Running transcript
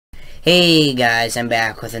Hey guys, I'm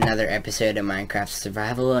back with another episode of Minecraft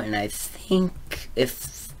Survival, and I think,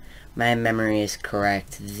 if my memory is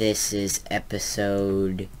correct, this is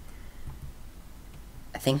episode,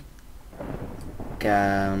 I think,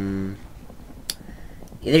 either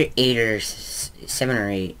 8 or 7 or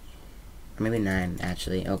 8, or maybe 9,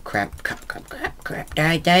 actually. Oh crap,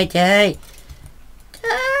 die!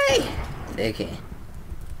 Okay.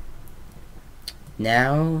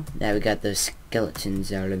 Now that we got those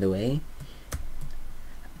skeletons out of the way,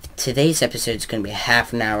 today's episode is going to be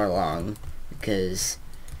half an hour long because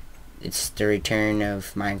it's the return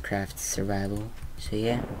of Minecraft Survival. So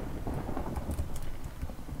yeah.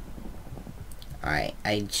 Alright,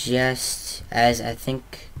 I don't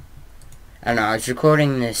know, I was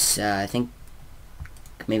recording this, I think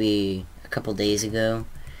maybe a couple days ago,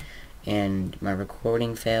 and my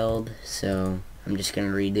recording failed, so I'm just going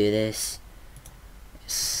to redo this.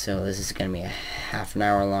 So this is going to be a half an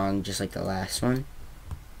hour long, just like the last one.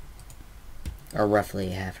 Or roughly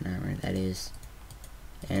half an hour, that is.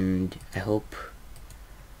 And I hope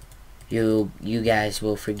you guys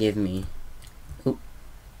will forgive me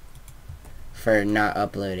for not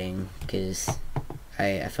uploading, because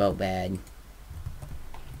I felt bad.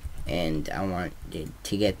 And I wanted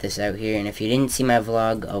to get this out here. And if you didn't see my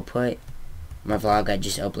vlog, I'll put my vlog I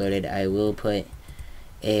just uploaded. I will put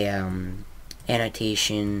a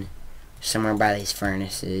annotation somewhere by these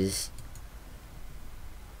furnaces,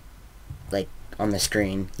 like on the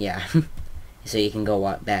screen, yeah. So you can go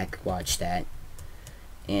watch that.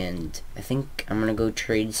 And I think I'm gonna go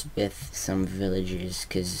trade with some villagers,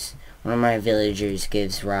 because one of my villagers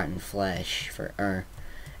gives rotten flesh or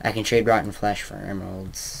I can trade rotten flesh for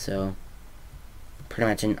emeralds, so pretty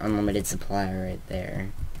much an unlimited supply right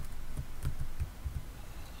there.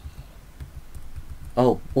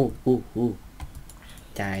 Oh.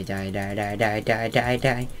 Die.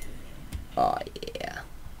 Oh, yeah.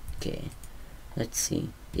 Okay. Let's see.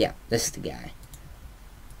 Yeah, this is the guy.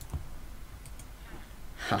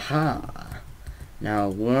 Haha. Now,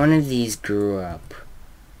 one of these grew up.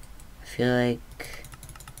 I feel like...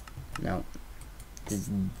 No.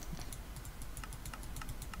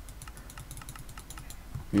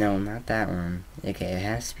 No, not that one. Okay, it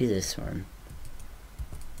has to be this one.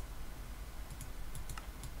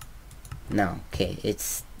 No, okay,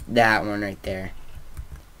 it's that one right there.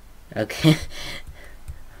 Okay.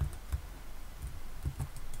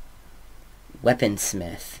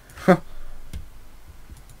 Weaponsmith.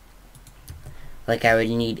 Like I would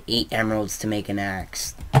need 8 emeralds to make an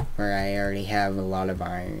axe, where I already have a lot of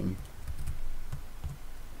iron.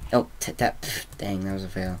 Oh, dang, that was a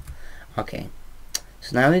fail. Okay,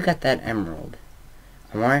 so now we've got that emerald.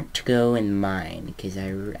 I want to go and mine, because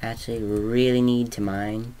I actually really need to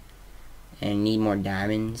mine. And need more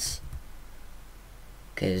diamonds,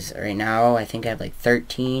 because right now I think I have like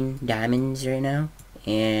 13 diamonds right now,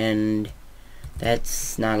 and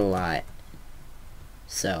that's not a lot.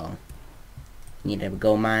 So need to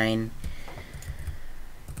go mine,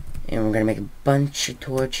 and we're gonna make a bunch of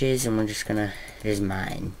torches, and we're just gonna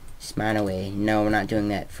mine away. No, we're not doing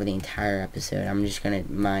that for the entire episode. I'm just gonna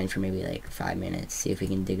mine for maybe like 5 minutes, see if we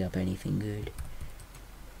can dig up anything good.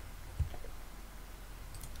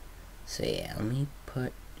 So yeah, let me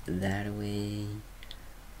put that away,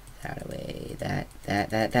 that,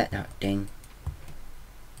 oh, dang.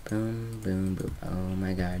 Boom. Oh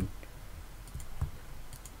my god.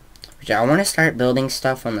 Which I want to start building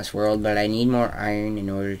stuff on this world, but I need more iron in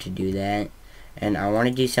order to do that. And I want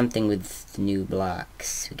to do something with the new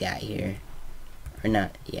blocks we got here. Or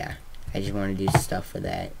not, yeah. I just want to do stuff with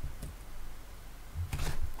that.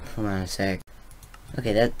 Hold on a sec.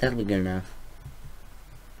 Okay, that'll be good enough.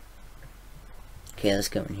 Okay, let's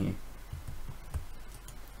go in here.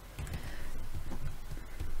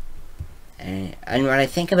 And what I'm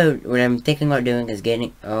thinking about doing is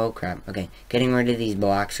getting, oh crap, okay, getting rid of these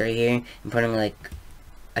blocks right here and putting like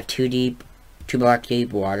a 2 block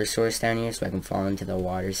deep water source down here, so I can fall into the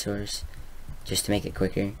water source, just to make it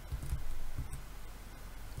quicker.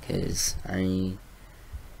 Cause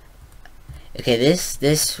okay,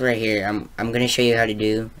 this right here, I'm gonna show you how to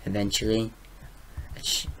do eventually.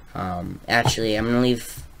 Actually, I'm gonna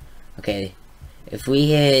leave. Okay, if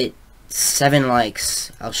we hit 7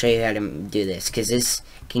 likes, I'll show you how to do this, because this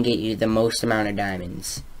can get you the most amount of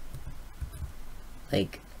diamonds.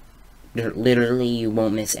 Like, literally, you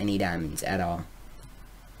won't miss any diamonds at all.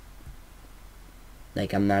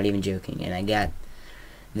 Like, I'm not even joking. And I got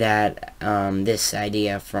that, this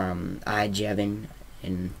idea from iJevin,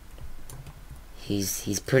 and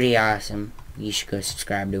he's pretty awesome. You should go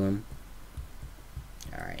subscribe to him.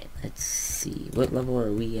 Alright, let's see. What level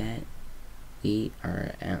are we at? we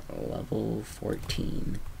are at level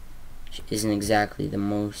 14. Which isn't exactly the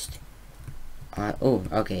most... oh,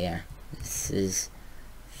 okay, yeah. This is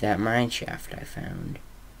that mine shaft I found.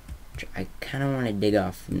 I kind of want to dig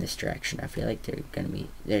off from this direction. I feel like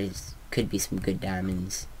could be some good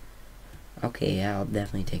diamonds. Okay, yeah, I'll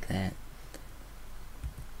definitely take that.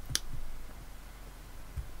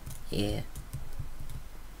 Yeah.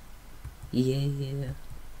 Yeah.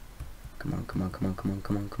 Come on, come on, come on, come on,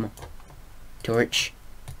 come on, come on. Torch.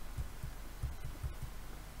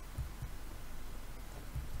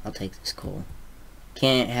 I'll take this coal.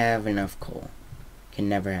 Can't have enough coal. Can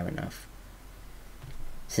never have enough.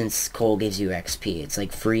 Since coal gives you XP, it's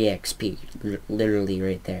like free XP, literally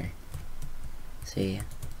right there. So yeah.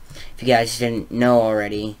 If you guys didn't know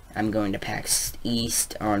already, I'm going to PAX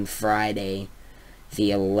East on Friday,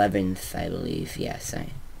 the 11th, I believe. Yes, I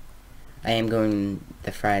am going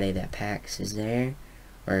the Friday that PAX is there.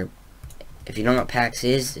 Or, if you don't know what PAX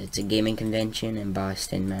is, it's a gaming convention in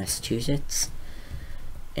Boston, Massachusetts.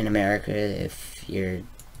 In America, if you're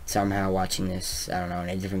somehow watching this, I don't know, in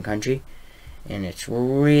a different country. And it's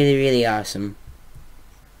really, really awesome.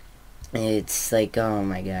 It's like, oh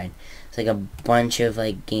my god. It's like a bunch of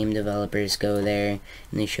like game developers go there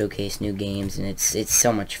and they showcase new games, and it's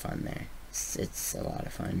so much fun there. It's a lot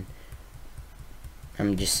of fun.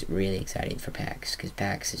 I'm just really excited for PAX, because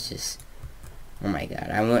PAX is just, oh my god.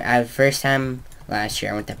 I first time last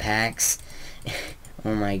year I went to PAX.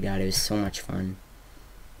 Oh my god, it was so much fun.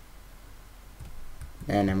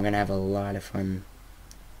 And I'm gonna have a lot of fun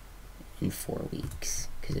in 4 weeks,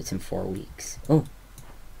 because it's in 4 weeks. Oh,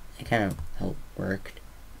 it kind of worked.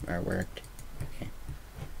 Okay.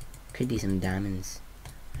 Could be some diamonds.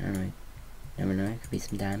 I don't know. Never know. It could be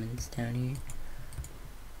some diamonds down here.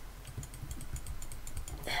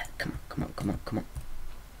 Come on, come on, come on, come on.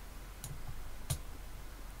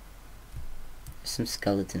 There's some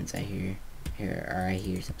skeletons I hear. I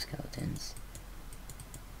hear some skeletons.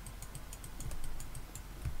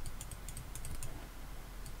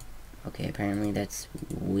 Okay, apparently that's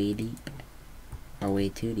way deep. Or way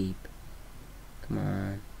too deep. Come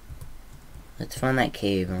on. Let's find that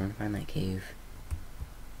cave. I want to find that cave.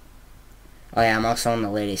 Oh yeah, I'm also on the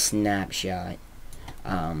latest snapshot.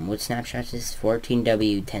 What snapshot is this?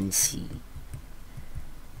 14W10C.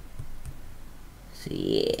 So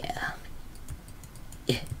yeah.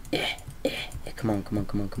 Come on, come on,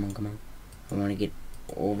 come on, come on, come on. I want to get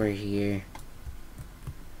over here.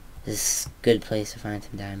 This is a good place to find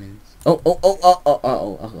some diamonds. Oh,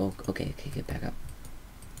 okay, get back up.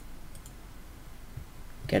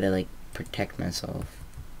 Gotta, like, protect myself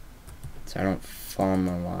so I don't fall in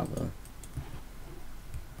the lava.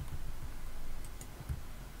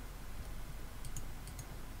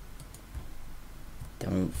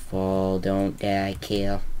 Don't fall, don't die,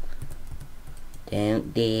 kill.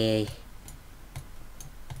 Don't die.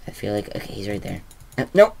 I feel like, okay, he's right there.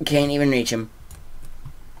 Nope, can't even reach him.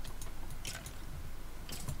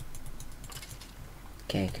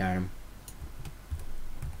 Okay, got him.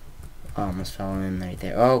 Oh, almost fell in right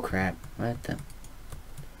there. Oh, crap. What the?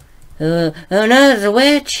 Oh no, there's a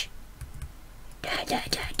witch! Die, die,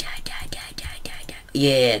 die, die, die, die, die, die, die.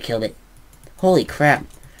 Yeah, killed it. Holy crap.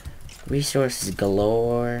 Resources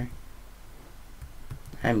galore.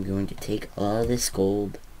 I'm going to take all this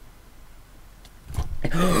gold.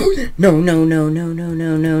 No, no, no, no, no,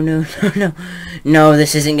 no, no, no, no, no. No,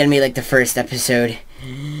 this isn't gonna be like the first episode.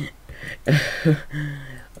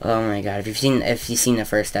 Oh my god, if you've seen the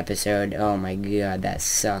first episode, oh my god, that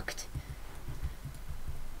sucked.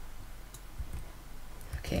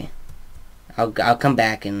 Okay. I'll come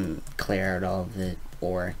back and clear out all of the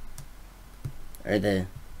ore. Or the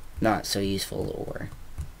not so useful ore.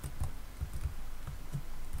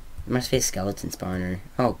 There must be a skeleton spawner.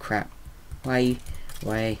 Oh crap. Why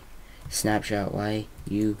snapshot, why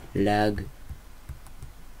you lag?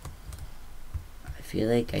 I feel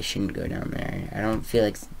like I shouldn't go down there. I don't feel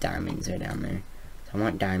like diamonds are down there. So I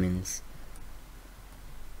want diamonds.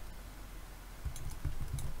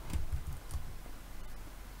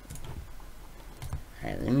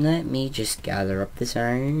 Alright, let me just gather up this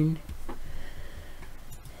iron.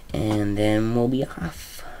 And then we'll be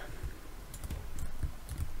off.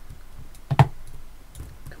 Come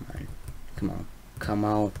on. Come on. Come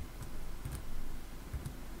on.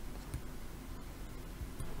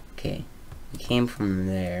 Okay. He came from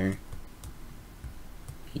there.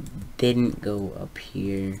 He didn't go up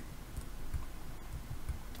here.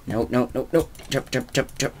 Nope, nope, nope, nope. Jump, jump,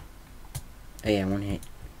 jump, jump. Oh yeah, one hit.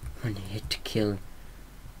 One hit to kill.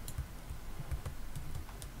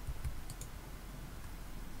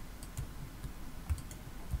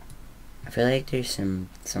 I feel like there's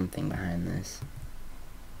something behind this.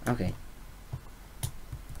 Okay.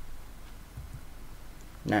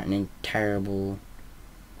 Not an terrible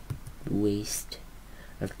waste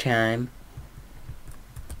of time.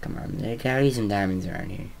 Come on, there gotta be some diamonds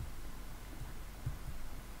around here.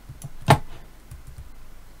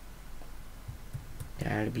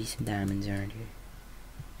 Gotta be some diamonds around here.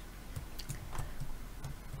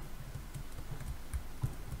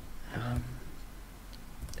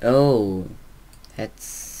 Oh,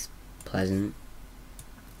 that's pleasant.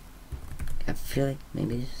 I feel like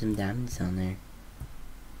maybe there's some diamonds down there.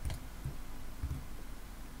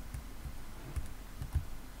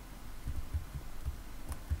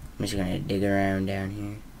 I'm just gonna dig around down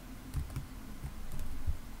here.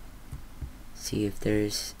 See if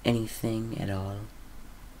there's anything at all.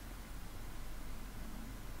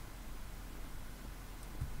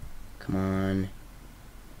 Come on.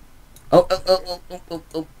 Oh, oh, oh, oh, oh, oh,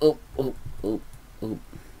 oh, oh, oh, oh, oh.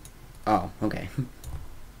 Oh, okay.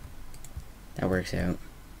 That works out.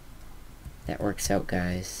 That works out,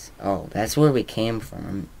 guys. Oh, that's where we came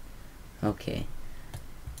from. Okay.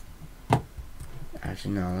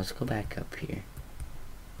 Actually, no, let's go back up here.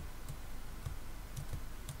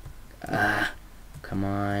 Ah, come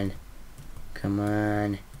on. Come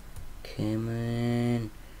on. Come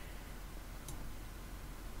on.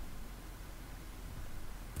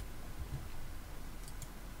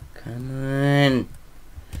 Come on.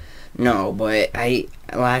 No, but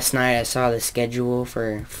last night I saw the schedule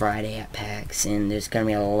for Friday at PAX, and there's gonna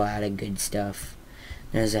be a lot of good stuff.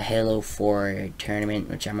 There's a Halo 4 tournament,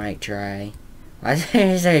 which I might try. Why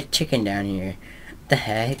is there a chicken down here? What the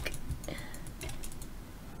heck?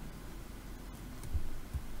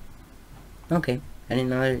 Okay, I didn't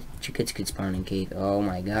know that chickens could spawn in cave. Oh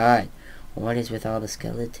my god. What is with all the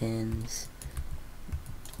skeletons?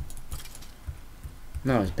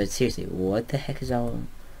 No, but seriously, what the heck is all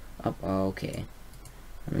up? Oh, okay.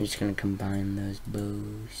 I'm just gonna combine those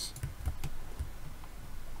bows.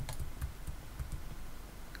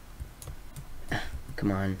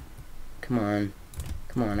 Come on. Come on.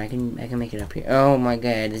 Come on, I can make it up here. Oh my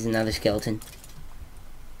god, there's another skeleton.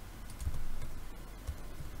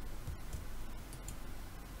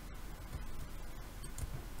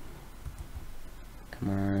 Come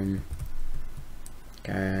on.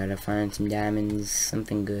 Gotta find some diamonds,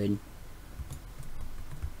 something good.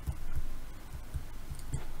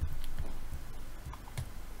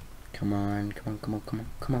 Come on, come on, come on, come on,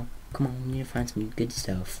 come on, come on, we need to find some good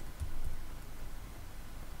stuff.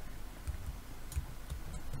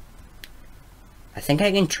 I think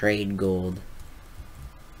I can trade gold.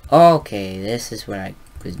 Okay, this is what I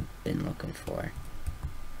was been looking for.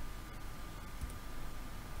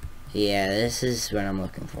 Yeah, this is what I'm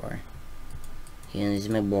looking for. You know, just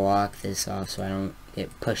gonna block this off so I don't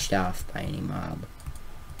get pushed off by any mob.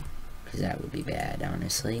 Because that would be bad,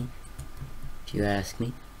 honestly. If you ask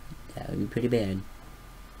me, that would be pretty bad.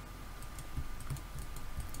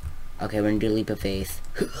 Okay, we're gonna do a leap of faith.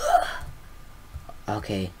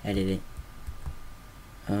 Okay, I did it.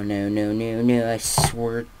 Oh no, no, no, no, I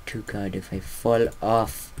swear to God, if I fall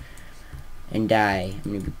off and die,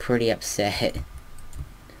 I'm gonna be pretty upset.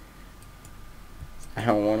 I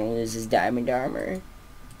don't want to lose this diamond armor.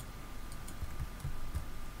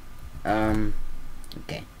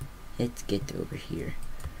 Okay. Let's get over here.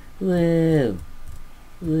 Whoa.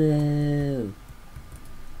 Whoa.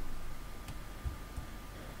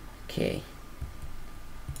 Okay.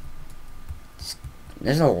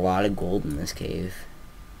 There's a lot of gold in this cave.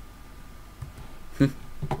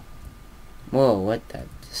 Whoa, what the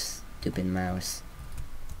stupid mouse.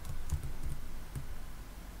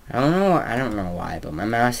 I don't know why, but my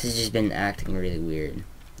mouse has just been acting really weird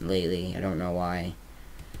lately. I don't know why.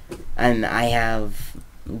 And I have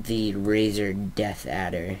the Razer Death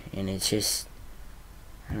Adder, and it's just,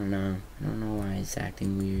 I don't know why it's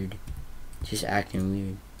acting weird. It's just acting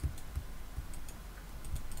weird.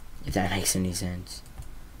 If that makes any sense.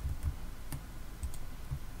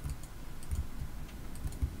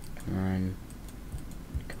 Come on.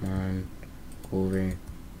 Come on. Over.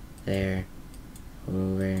 There.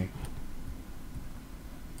 Over.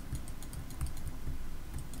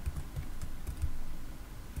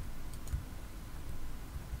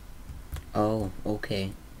 Oh,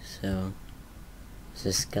 okay. So, there's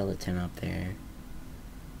a skeleton up there.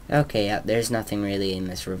 Okay, yeah, there's nothing really in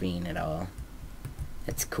this ravine at all.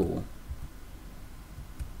 That's cool.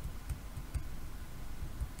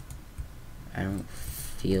 I don't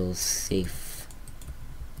feel safe.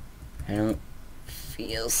 I don't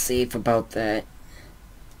feel safe about that.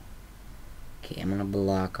 Okay, I'm gonna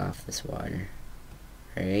block off this water.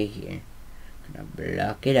 Right here. I'm gonna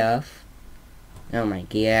block it off. Oh my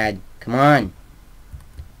god. Come on.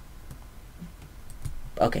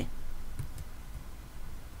 Okay.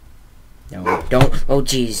 No, don't. Oh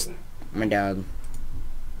jeez. My dog.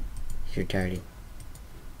 He's retarded.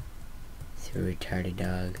 He's a retarded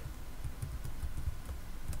dog.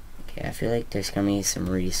 Okay, I feel like there's gonna be some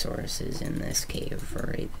resources in this cave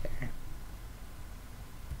right there.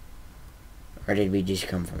 Or did we just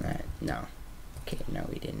come from that? No. Okay, no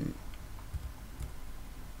we didn't.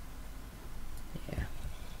 Yeah.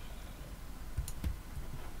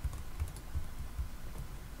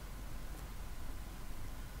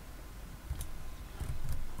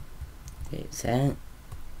 Okay, is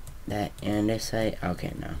that andesite?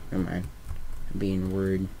 Okay, no, never mind. I'm being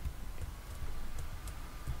weird.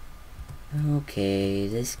 Okay,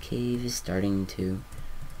 this cave is starting to...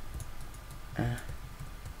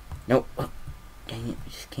 nope. Oh, dang it,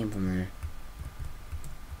 it just came from there.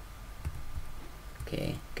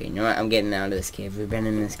 Okay, you know what? I'm getting out of this cave. We've been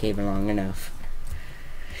in this cave long enough.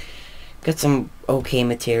 Got some okay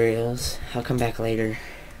materials. I'll come back later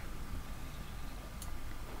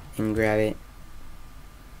and grab it.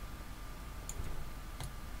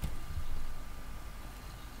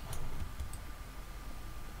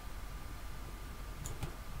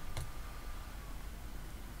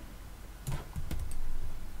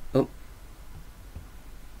 Oh.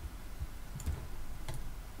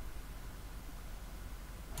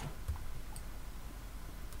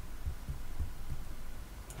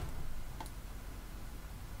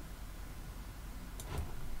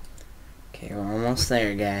 Okay, we're almost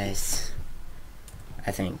there, guys.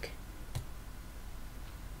 I think.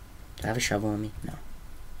 Do I have a shovel on me? No.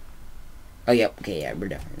 Oh, yep. Okay, yeah, we're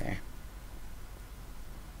definitely there.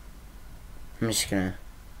 I'm just gonna...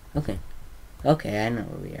 Okay. Okay, I know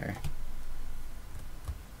where we are.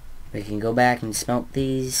 We can go back and smelt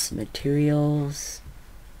these materials.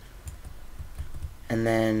 And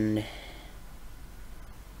then...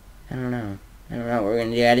 I don't know what we're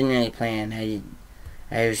gonna do. I didn't really plan. I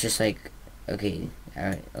was just like... Okay,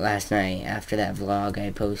 last night, after that vlog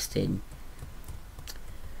I posted,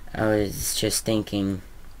 I was just thinking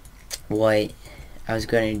what I was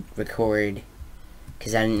going to record,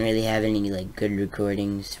 because I didn't really have any, like, good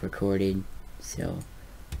recordings recorded, so,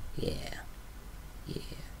 yeah, okay,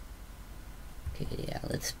 yeah,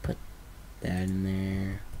 let's put that in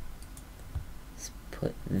there, let's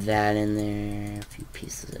put that in there, a few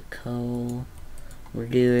pieces of coal, we'll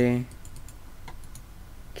do it,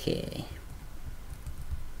 okay.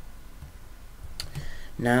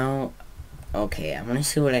 Now, okay, I want to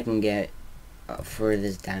see what I can get for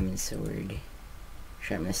this diamond sword.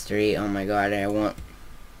 Sharp mystery. Oh my god, I want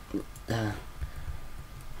it.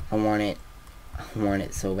 I want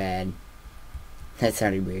it so bad. That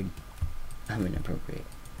sounded weird. I'm inappropriate.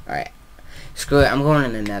 Alright. Screw it, I'm going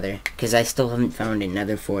in another. Because I still haven't found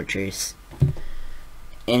another fortress.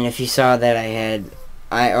 And if you saw that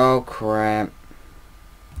oh crap.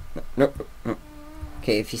 Nope.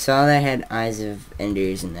 Okay, if you saw that I had Eyes of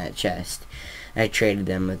Enders in that chest, I traded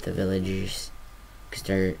them with the villagers, because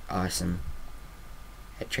they're awesome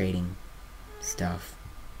at trading stuff.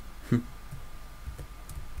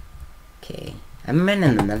 Okay, I haven't been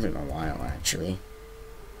in the Nether in a while, actually.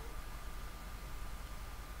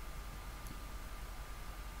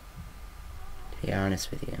 To be honest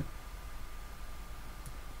with you.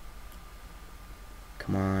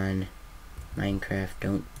 Come on, Minecraft,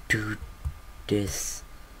 don't do this.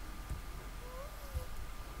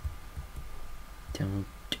 Don't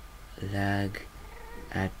lag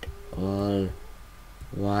at all.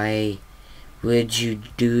 Why would you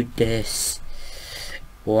do this?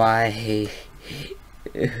 Why?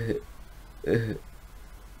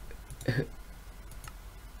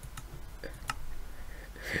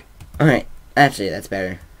 Alright, actually that's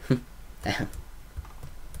better. I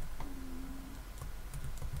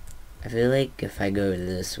feel like if I go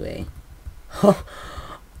this way.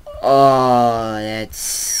 Oh,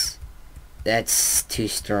 that's too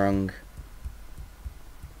strong.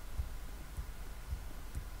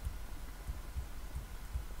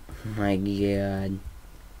 Oh my god.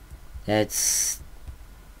 That's...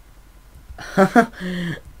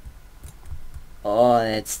 oh,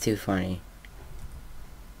 that's too funny.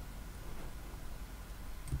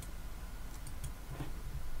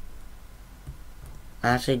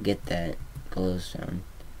 I should get that glowstone.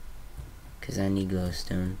 Because I need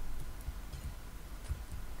glowstone.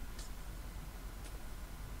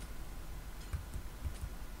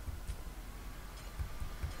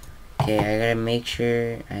 Okay, I gotta make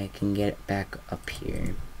sure I can get back up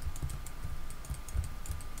here.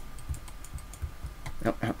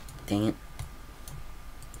 Oh, dang it.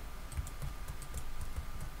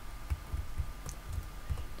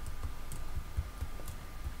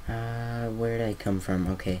 Where did I come from?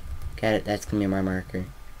 Okay, got it. That's gonna be my marker.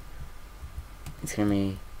 It's gonna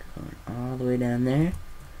be going all the way down there.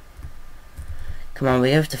 Come on,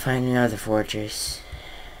 we have to find another fortress.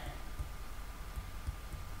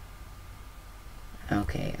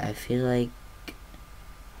 Okay, I feel like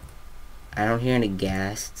I don't hear any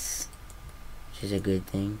ghasts, which is a good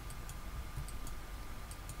thing.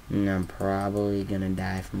 And I'm probably gonna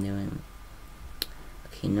die from doing it.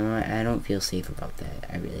 Okay, you know what? I don't feel safe about that.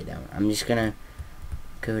 I really don't. I'm just gonna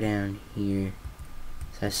go down here.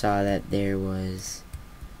 So I saw that there was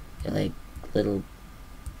like little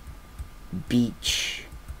beach.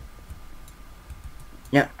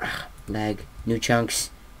 No, lag. New chunks.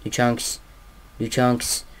 New chunks. New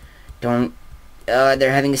chunks. Don't.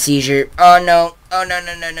 They're having a seizure. Oh no. Oh no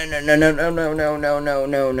no no no no no no no no no no no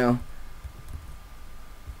no no.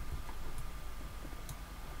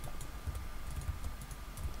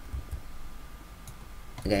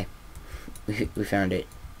 Okay. We found it.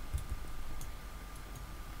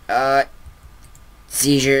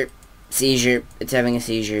 Seizure. Seizure. It's having a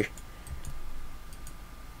seizure.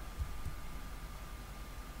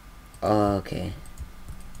 Okay.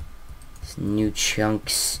 New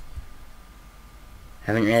chunks.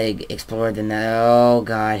 Haven't really explored them that. Oh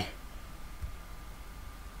god.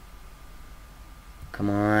 Come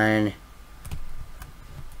on.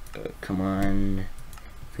 Come on.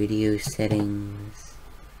 Video settings.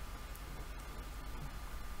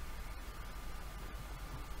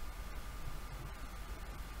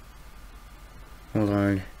 Hold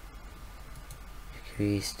on.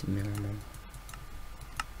 Increase the minimum.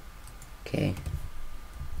 Okay.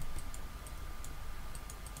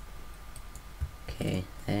 Okay,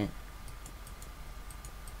 that.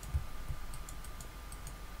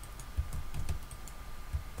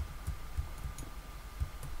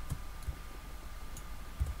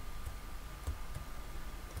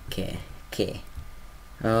 Okay, okay.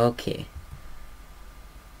 Okay.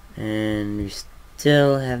 And we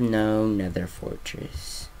still have no nether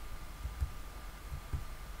fortress.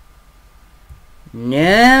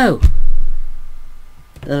 No!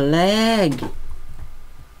 The lag!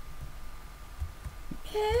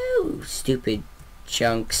 No! Stupid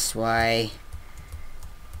chunks, why?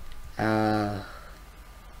 The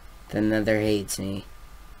nether hates me.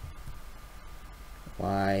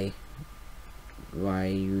 Why? Why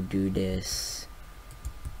you do this?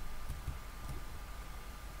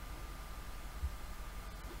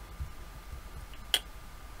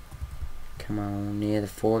 Come on, near the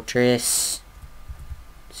fortress.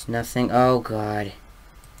 It's nothing. Oh god.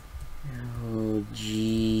 Oh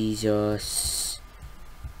Jesus.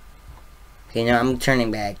 Okay, now I'm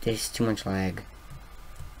turning back. There's too much lag.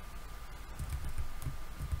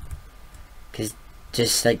 Cause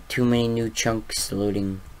just like too many new chunks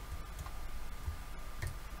loading.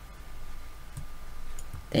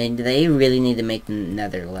 They really need to make the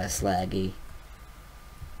nether less laggy.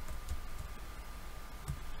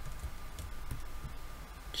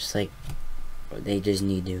 Just like they just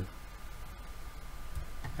need to.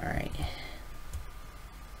 Alright.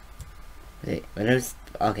 Wait, what else?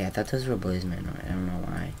 Okay, I thought those were Blazemen. I don't know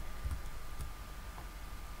why.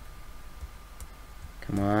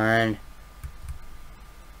 Come on.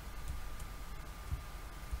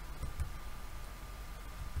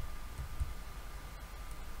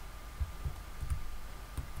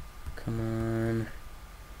 Come on.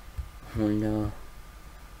 Oh no.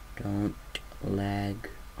 Don't lag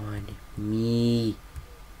on me.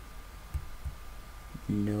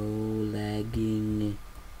 No lagging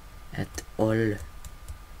at all.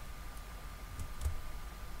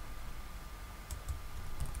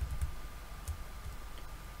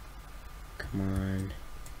 Come on.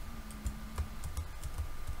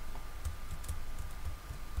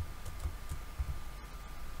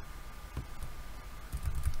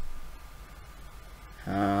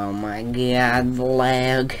 Oh my god, the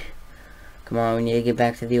lag. Come on, we need to get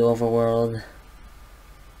back to the overworld.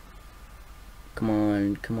 Come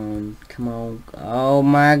on, come on, come on. Oh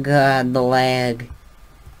my god, the lag.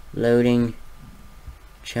 Loading.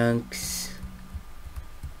 Chunks.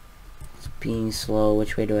 It's being slow.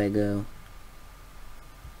 Which way do I go?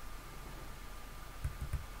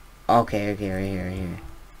 Okay, okay, right here, right here.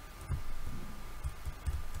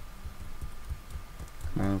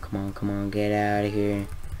 Come on, come on, come on, get out of here.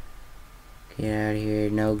 Get out of here,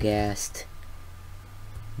 no ghast.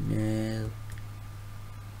 No.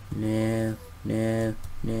 No, no,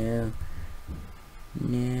 no.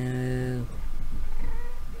 No.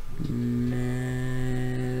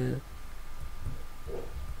 No.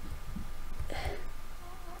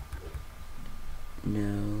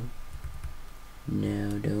 No.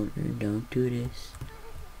 No, don't do this.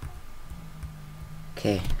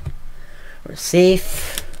 Okay. We're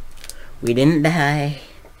safe. We didn't die.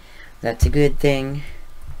 That's a good thing.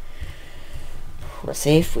 We're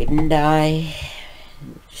safe. We didn't die.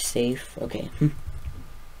 Safe. Okay. I'm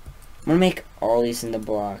gonna make all these in the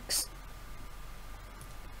blocks.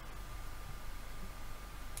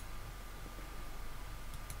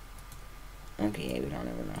 Okay, we don't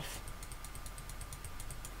have enough.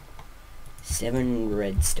 7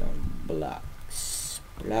 redstone blocks.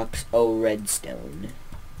 Oh, redstone.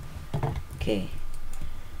 Okay.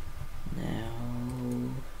 Now,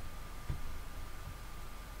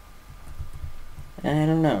 I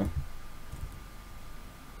don't know.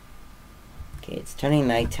 Okay, it's turning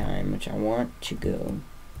nighttime, which I want to go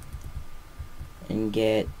and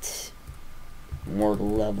get more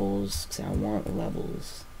levels, because I want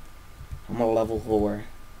levels. I'm a level whore.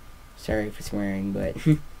 Sorry for swearing, but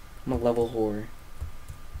I'm a level whore.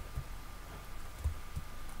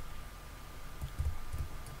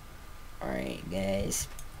 Alright, guys.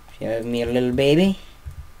 You have me a little baby.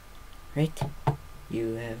 Right?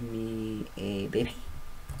 You have me a baby.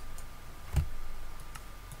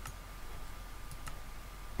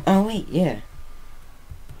 Oh, wait, yeah.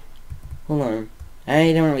 Hold on.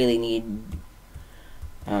 I don't really need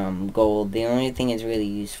gold. The only thing it's really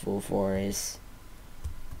useful for is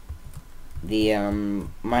the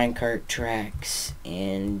minecart tracks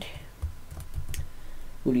and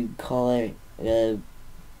what do you call it?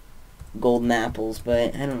 Golden apples,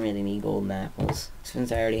 but I don't really need golden apples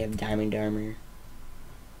since I already have diamond armor.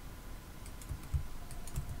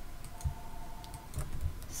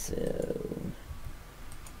 So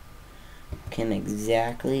can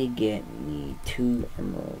exactly get me 2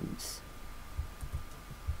 emeralds.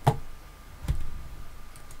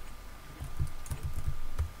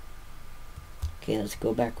 Okay, let's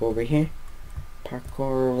go back over here.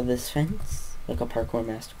 Parkour over this fence, like a parkour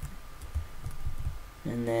master.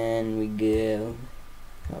 And then we go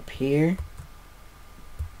up here.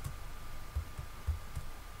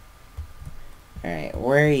 Alright,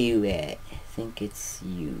 where are you at? I think it's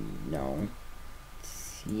you. No.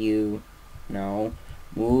 It's you. No.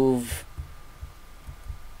 Move.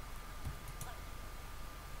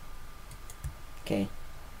 Okay.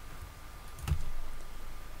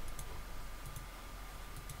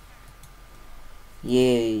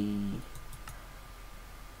 Yay.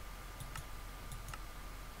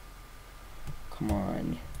 Come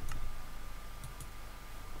on.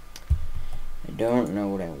 I don't know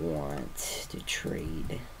what I want to trade.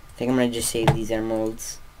 I think I'm gonna just save these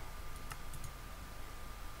emeralds.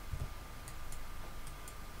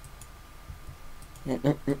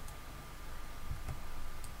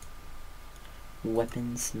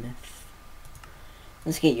 Weaponsmith.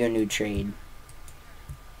 Let's get you a new trade.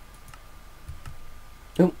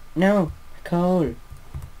 Oh, no! Coal!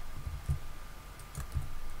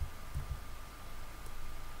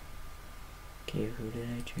 Okay, who did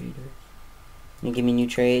I trade with? Can you give me new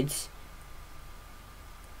trades?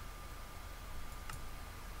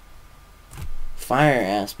 Fire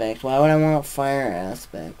aspect. Why would I want fire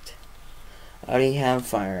aspect? I already have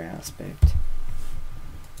fire aspect.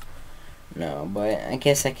 No, but I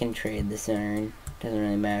guess I can trade this iron. Doesn't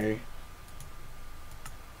really matter.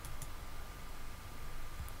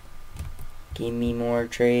 Give me more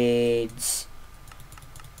trades.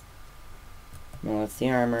 Well, it's the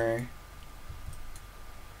armor.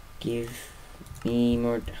 Give me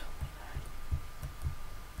more.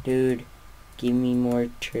 Dude, give me more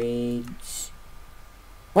trades.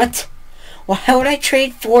 What? Why would I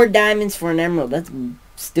trade 4 diamonds for an emerald? That's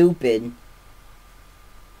stupid.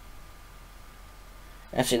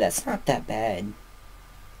 Actually, that's not that bad.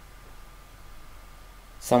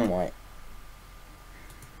 Somewhat.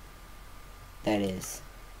 That is.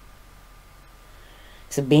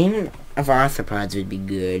 So beam of arthropods would be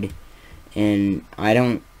good. And I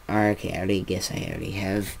don't... Okay, I already guess I already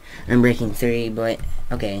have Unbreaking 3, but...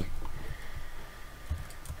 Okay.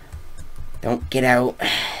 Don't get out.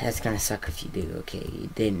 That's gonna suck if you do. Okay, you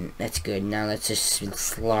didn't. That's good. Now let's just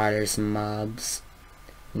slaughter some mobs.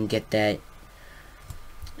 And get that...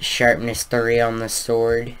 Sharpness 3 on the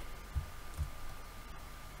sword.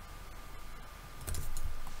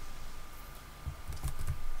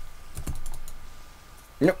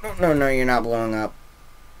 No, no, no, no, you're not blowing up.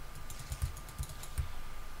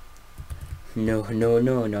 No, no,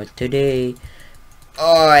 no, not today.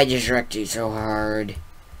 Oh, I just wrecked you so hard.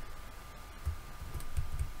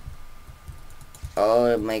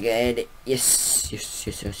 Oh my god. Yes, yes,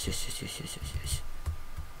 yes, yes, yes, yes, yes, yes, yes, yes.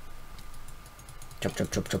 Chop,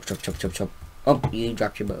 chop, chop, chop, chop, chop, chop, chop. Oh, you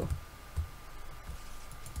dropped your bow.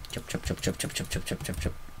 Chop, chop, chop, chop, chop, chop, chop, chop, chop,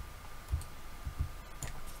 chop.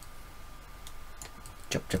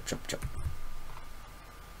 Jump, jump, jump, jump.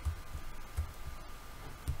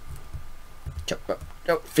 Jump, jump,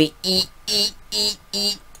 jump. Feet. Eat, eat, eat,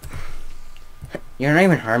 eat. You're not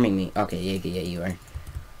even harming me. Okay, yeah, you are.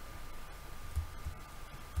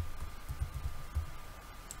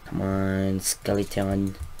 Come on,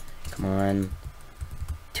 skeleton. Come on.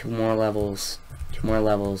 2 more levels. 2 more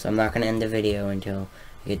levels. I'm not gonna end the video until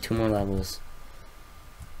I get 2 more levels.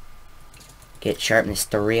 Get sharpness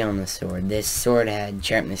 3 on the sword. This sword had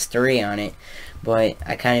sharpness 3 on it, but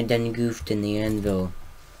I kinda done goofed in the anvil.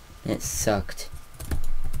 It sucked.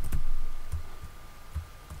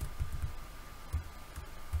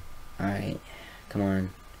 Alright. Come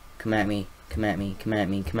on. Come at me. Come at me. Come at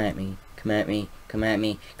me. Come at me. Come at me. Come at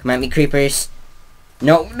me. Come at me, creepers.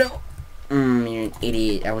 No, no. You're an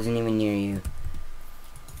idiot. I wasn't even near you.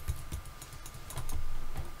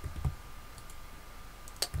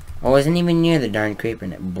 I wasn't even near the darn creeper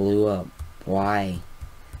and it blew up. Why?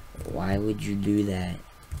 Why would you do that?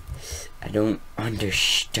 I don't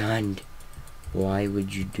understand. Why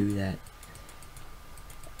would you do that?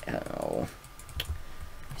 Oh.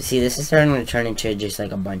 See, this is starting to turn into just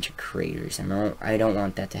like a bunch of craters. I don't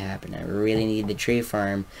want that to happen. I really need the tree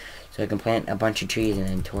farm so I can plant a bunch of trees and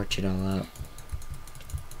then torch it all up.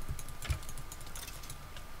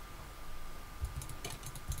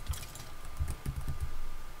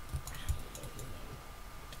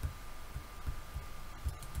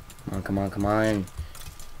 Come on, come on, come on.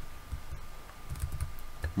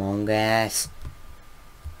 Come on, guys.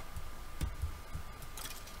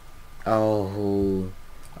 Oh,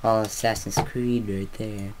 all Assassin's Creed right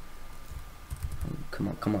there. Oh, come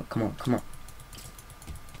on, come on, come on, come on.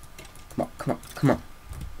 Come on, come on, come on.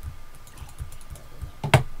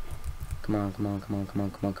 Come on, come on, come on, come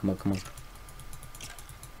on, come on, come on, come on.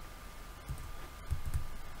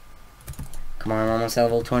 Come on, I'm almost at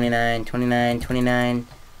level 29, 29, 29.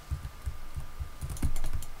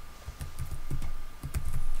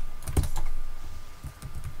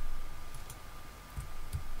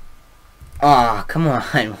 Aw, come on,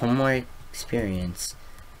 one more experience.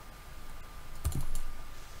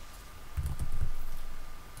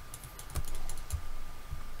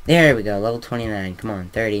 There we go, level 29, come on,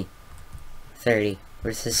 30. 30.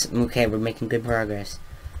 Where's this? Okay, we're making good progress.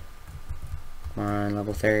 Come on,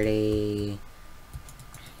 level 30.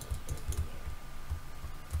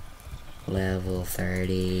 Level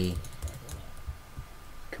 30.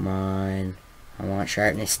 Come on. I want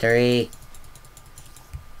sharpness 3.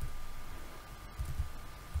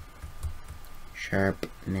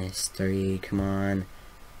 Sharpness 3, come on.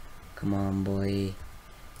 Come on, boy.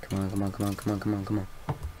 Come on, come on, come on, come on, come on, come on.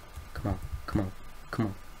 Come on, come on, come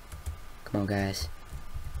on. Come on, guys.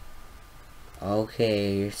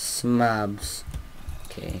 Okay, smubs.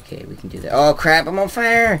 Okay, okay, we can do that. Oh, crap, I'm on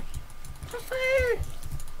fire! I'm on fire!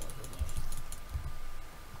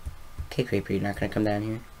 Okay, creeper, you're not gonna come down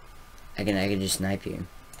here? I can just snipe you,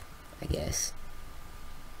 I guess.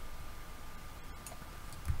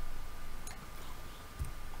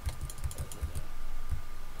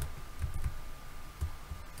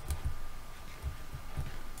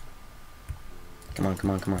 Come on,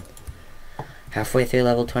 come on, come on. Halfway through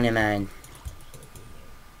level 29.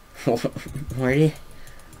 Where did...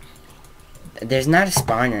 There's not a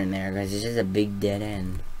spawner in there, guys. It's just a big dead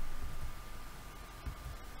end.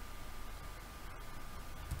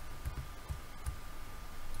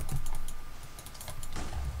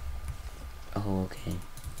 Oh, okay.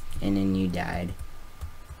 And then you died.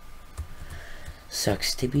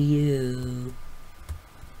 Sucks to be you.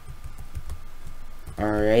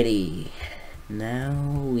 Alrighty.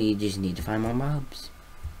 Now we just need to find more mobs.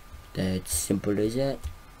 That's simple as that.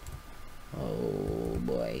 Oh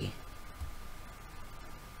boy.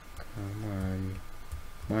 Come on.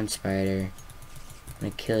 Come on, spider. I'm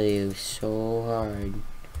gonna kill you so hard.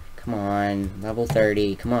 Come on. Level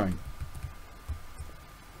 30. Come on.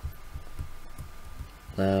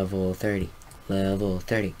 Level 30. Level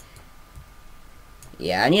 30.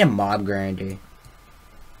 Yeah, I need a mob grinder.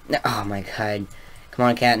 No, oh my god. Come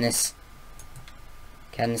on, Katniss.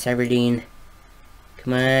 Katniss Everdeen.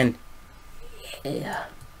 Come on. Yeah.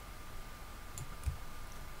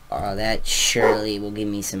 Oh, that surely will give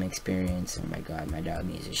me some experience. Oh my god, my dog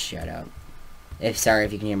needs to shut up. Sorry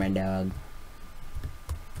if you can hear my dog.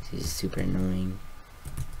 This is super annoying.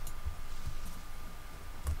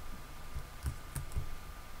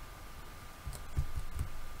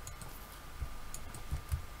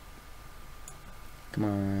 Come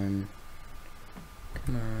on.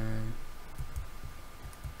 Come on.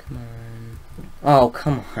 Come on. Oh,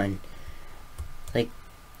 come on. Like,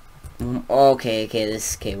 okay,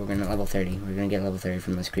 okay, we're gonna level 30. We're gonna get level 30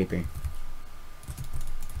 from this creeper.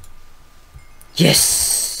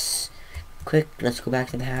 Yes! Quick, let's go back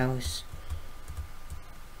to the house.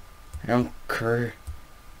 I don't care.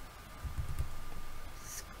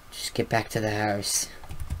 Just get back to the house.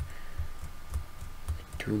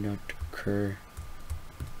 I do not care.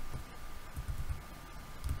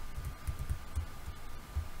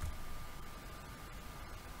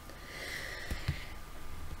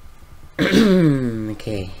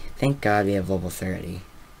 Okay, thank God we have level 30.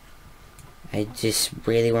 I just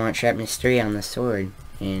really want sharpness 3 on the sword,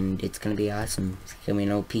 and it's gonna be awesome. It's gonna be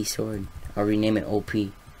an OP sword. I'll rename it OP.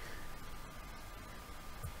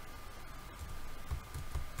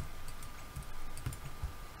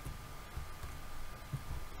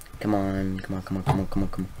 Come on, come on, come on, come on, come on,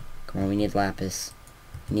 come on. Come on, we need lapis.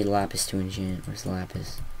 We need lapis to enchant. Where's the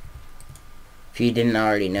lapis? If you didn't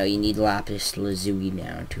already know, you need lapis lazuli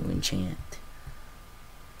now to enchant.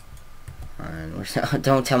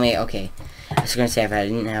 Don't tell me. Okay, I was gonna say if I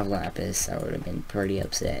didn't have lapis, I would have been pretty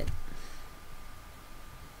upset.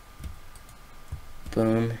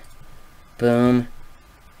 Boom, boom,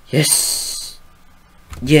 yes,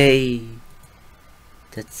 yay!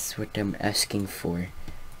 That's what I'm asking for.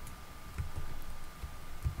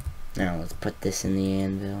 Now let's put this in the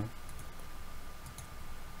anvil.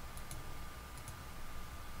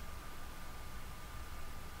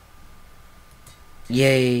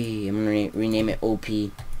 Yay! I'm gonna rename it OP.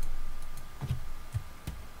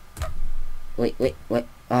 Wait.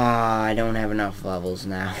 Ah, I don't have enough levels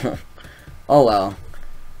now. Oh well.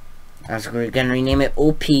 I was gonna rename it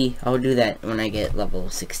OP. I'll do that when I get level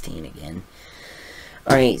 16 again.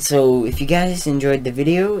 Alright, so if you guys enjoyed the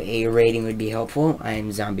video, a rating would be helpful.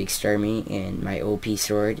 I'm Zombieexstermi and my OP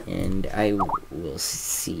sword, and I will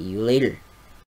see you later.